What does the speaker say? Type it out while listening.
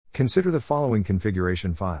Consider the following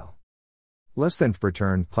configuration file. Less than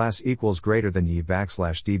return class equals greater than ye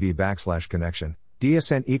backslash db backslash connection,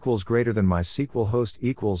 dsn equals greater than MySQL host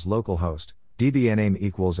equals localhost, dbname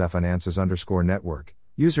equals finances underscore network,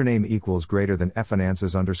 username equals greater than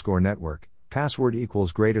finances underscore network, password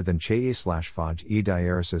equals greater than che slash foj e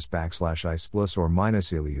diaresis backslash I splus or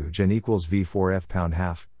minus iliugen equals v4f pound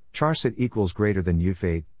half, charset equals greater than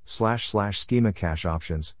ufate, // schema cache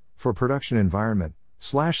options, for production environment,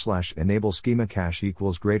 // enable schema cache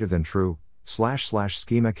equals greater than true, //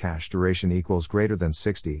 schema cache duration equals greater than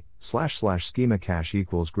 60, // schema cache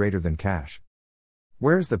equals greater than cache.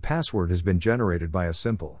 Whereas the password has been generated by a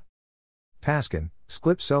simple passkin,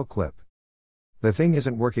 script cell clip. The thing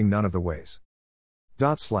isn't working none of the ways.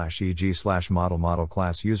 /eg/model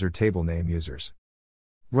class user table name users.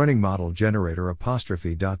 Running model generator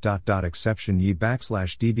apostrophe ... exception ye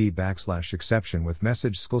backslash db backslash exception with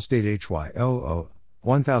message state hy00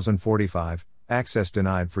 1045 access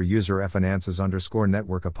denied for user finances underscore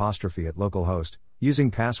network apostrophe at localhost using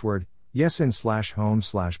password yes in /home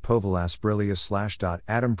 /povilas brillius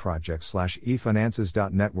 /atom project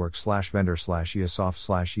 /efinances.network /vendor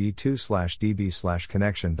 /esoft /e2 db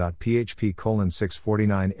connection.php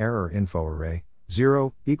 649 error info array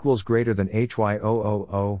 0 equals greater than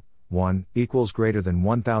hy0001 equals greater than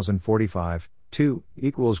 1045 2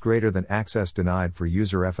 equals greater than access denied for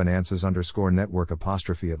user finances underscore network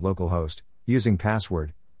apostrophe at localhost using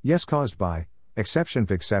password yes caused by exception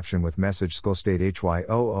with message state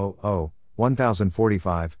hy00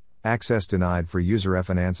 1045 access denied for user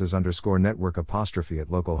finances underscore network apostrophe at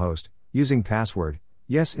localhost using password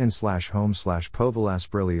yes in /home /povilas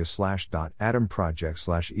brillius /atom project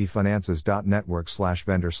efinances.network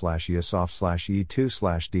 /vendor esoft e2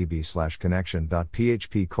 db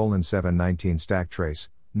connection.php 719 stack trace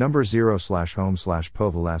number 0 /home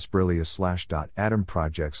 /povilas brillius /atom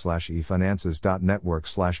project efinances.network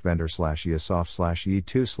 /vendor esoft e2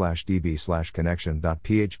 db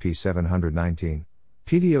connection.php 719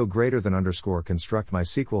 PDO greater than underscore construct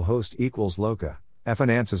MySQL host equals loca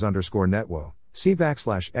finances underscore netwo C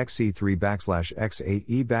 /xc3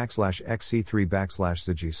 /x8e /xc3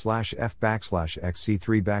 /zg /f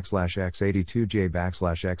 /xc3 /x82j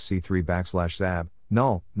 /xc3 /zab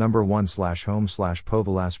null number 1 /home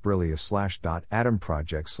 /povilas brillius /atom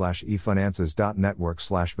project efinances.network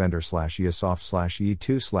 /vendor esoft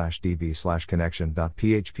e2 db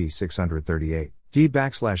connection.php 638 d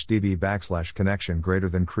 /db connection greater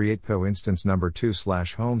than create po instance number 2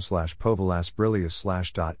 /home /povilas brillius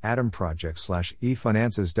 /atom project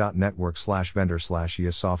efinances.network vendor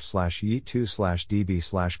esoft e2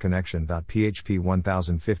 db connection.php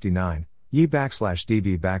 1059 ye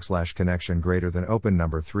 /db connection greater than open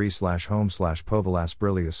number 3 /home /povilas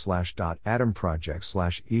brillius /atom project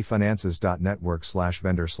efinances.network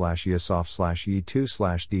vendor esoft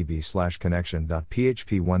e2 db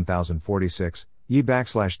connection.php 1046 ye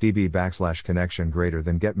 /db connection greater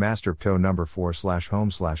than get master pto number 4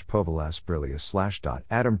 /home /povilas brillius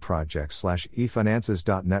 /atom project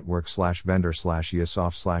efinances.network vendor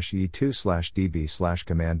esoft e2 db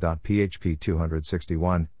command.php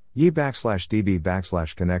 261 ye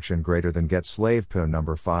 /db connection greater than get slave pto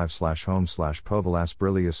number 5 /home /povilas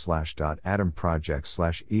brillius /atom project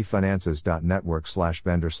efinances.network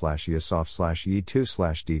vendor esoft e2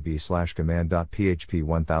 db command.php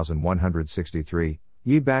 1163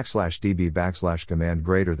 ye /db command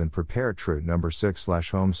greater than prepare true number 6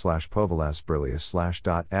 /home /povilas brillius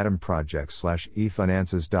 /atom project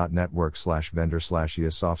efinances.network vendor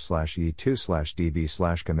esoft e2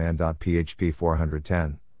 db command.php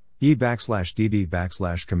 410 ye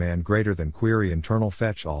 /db command greater than query internal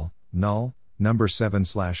fetch all null number 7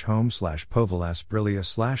 /home /povilas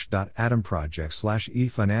brillius /atom project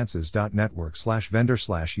efinances.network vendor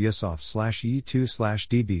esoft e2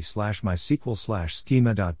 db mysql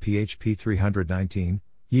schema.php 319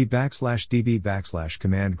 ye /db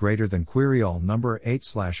command greater than query all number 8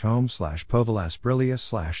 /home /povilas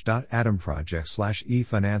brillius /atom project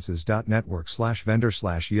efinances.network vendor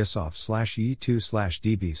esoft e2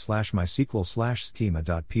 db mysql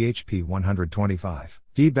schema.php 125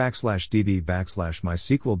 d /db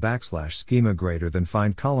mysql schema greater than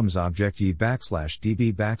find columns object ye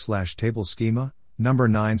 /db table schema number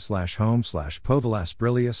 9 /home /povilas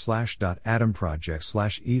brillius /atom project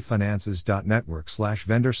efinances.network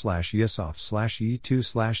vendor esoft e2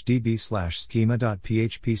 db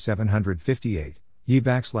schema.php 758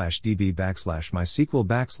 db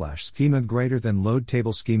MySQL schema greater than load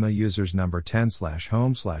table schema users number 10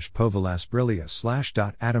 home povilas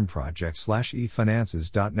brillius .atom project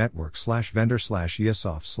efinances.network vendor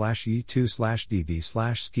esoft e2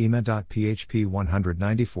 db schema.php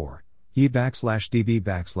 194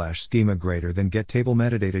 db schema greater than get table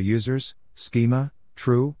metadata users schema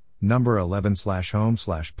true number 11 home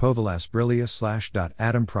povilas brillius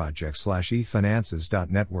 .atom project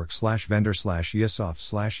efinances.network vendor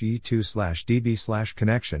esoft e2 db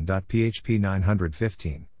connection.php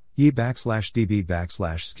 915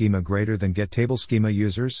 db schema greater than get table schema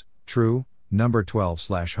users true number 12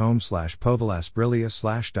 home povilas brillius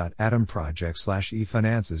 .atom project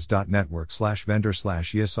efinances.network vendor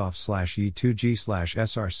esoft e2g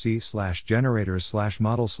src generators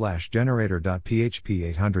model generator.php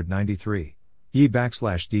 893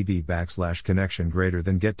 db connection greater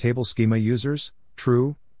than get table schema users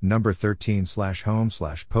true number 13 home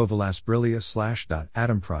povilas brillius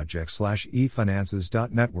 .atom project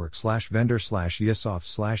efinances.network vendor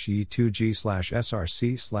esoft e2g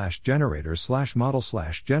src generators model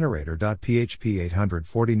generator.php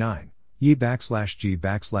 849 g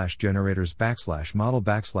generators model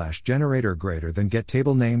generator greater than get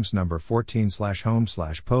table names number 14 home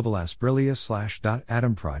povilas brillius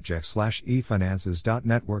 .atom project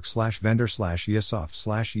efinances.network vendor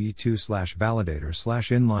esoft e2 validator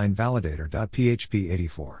inline validator.php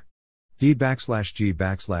 84 d g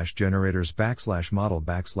generators model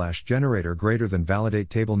generator greater than validate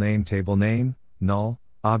table name null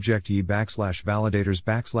object validators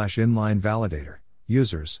inline validator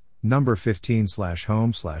users number 15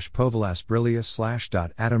 home povilas brillius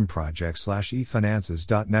 .atom project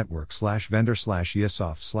efinances.network vendor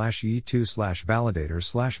esoft e2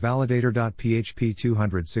 validators validator.php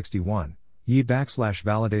 261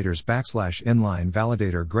 validators inline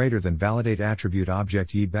validator greater than validate attribute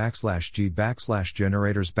object g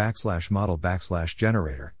generators model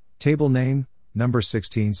generator table name number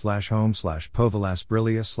 16 home povilas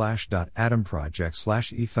brillius .atom project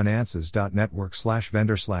efinances.network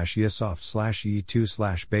vendor esoft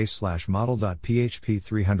e2 base model.php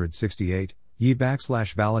 368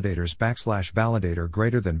 validators validator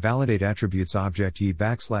greater than validate attributes object g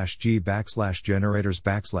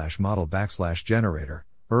generators model generator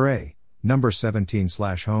array number 17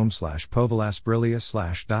 home povilas brillius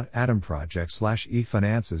 .atom project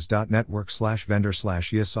efinances.network vendor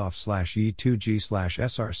esoft e2g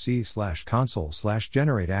src console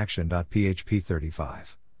generate action.php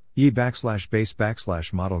 35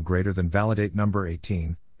 base model greater than validate number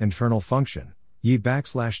 18 internal function g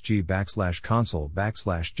console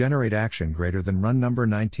generate action greater than run number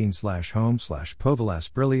 19 home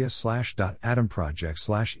povilas brillius .atom project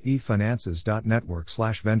efinances.network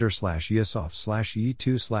vendor esoft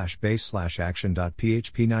e2 base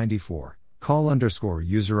action.php 94 call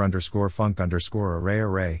user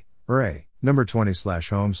func array number 20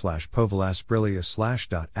 home povilas brillius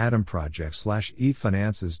 .atom project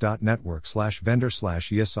efinances.network vendor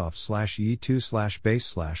esoft e2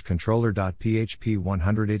 base controller.php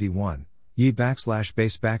 181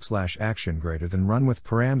 base action greater than run with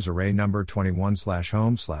params array number 21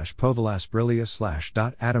 home povilas brillius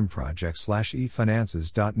 .atom project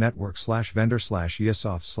efinances.network vendor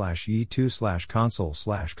esoft e2 console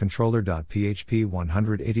controller.php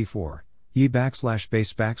 184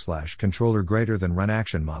 base controller greater than run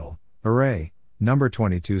action model array number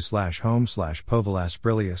 22 home povilas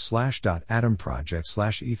brillius .atom project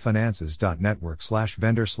efinances.network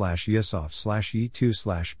vendor esoft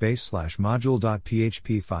e2 base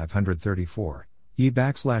module.php 534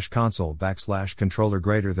 console controller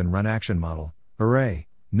greater than run action model array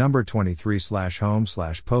number 23 home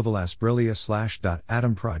povilas brillius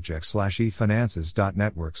 .atom project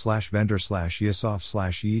efinances.network vendor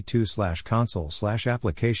esoft e2 console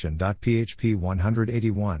application.php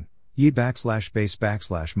 181 base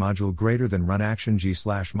module greater than run action g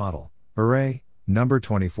model array number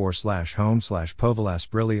 24 home povilas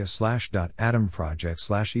brillius .atom project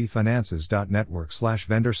efinances.network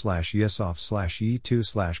vendor esoft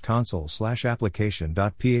e2 console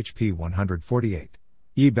application.php 148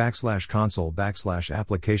 console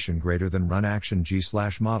application greater than run action g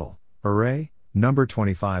model array number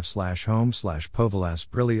 25 home povilas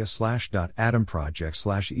brillius .atom project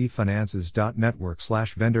efinances.network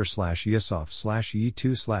vendor esoft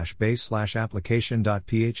e2 base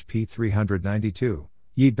application.php 392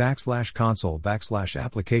 console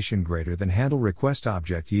application greater than handle request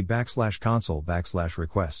object console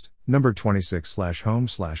request number 26 home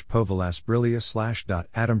povilas brillius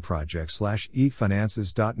 .atom project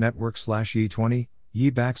efinances.network e20 ye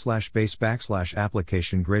 /base/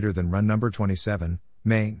 application greater than run number 27,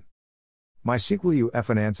 main. MySQL u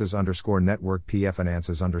finances_network p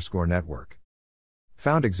finances_network.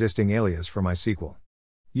 Found existing alias for MySQL.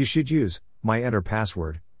 You should use my enter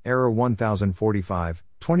password, error 1045,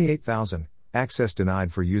 28000, access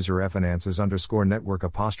denied for user finances_network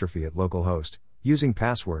apostrophe at localhost, using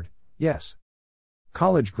password, yes.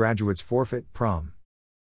 College graduates forfeit, prom.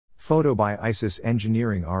 Photo by ISIS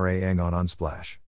Engineering RA Eng on Unsplash.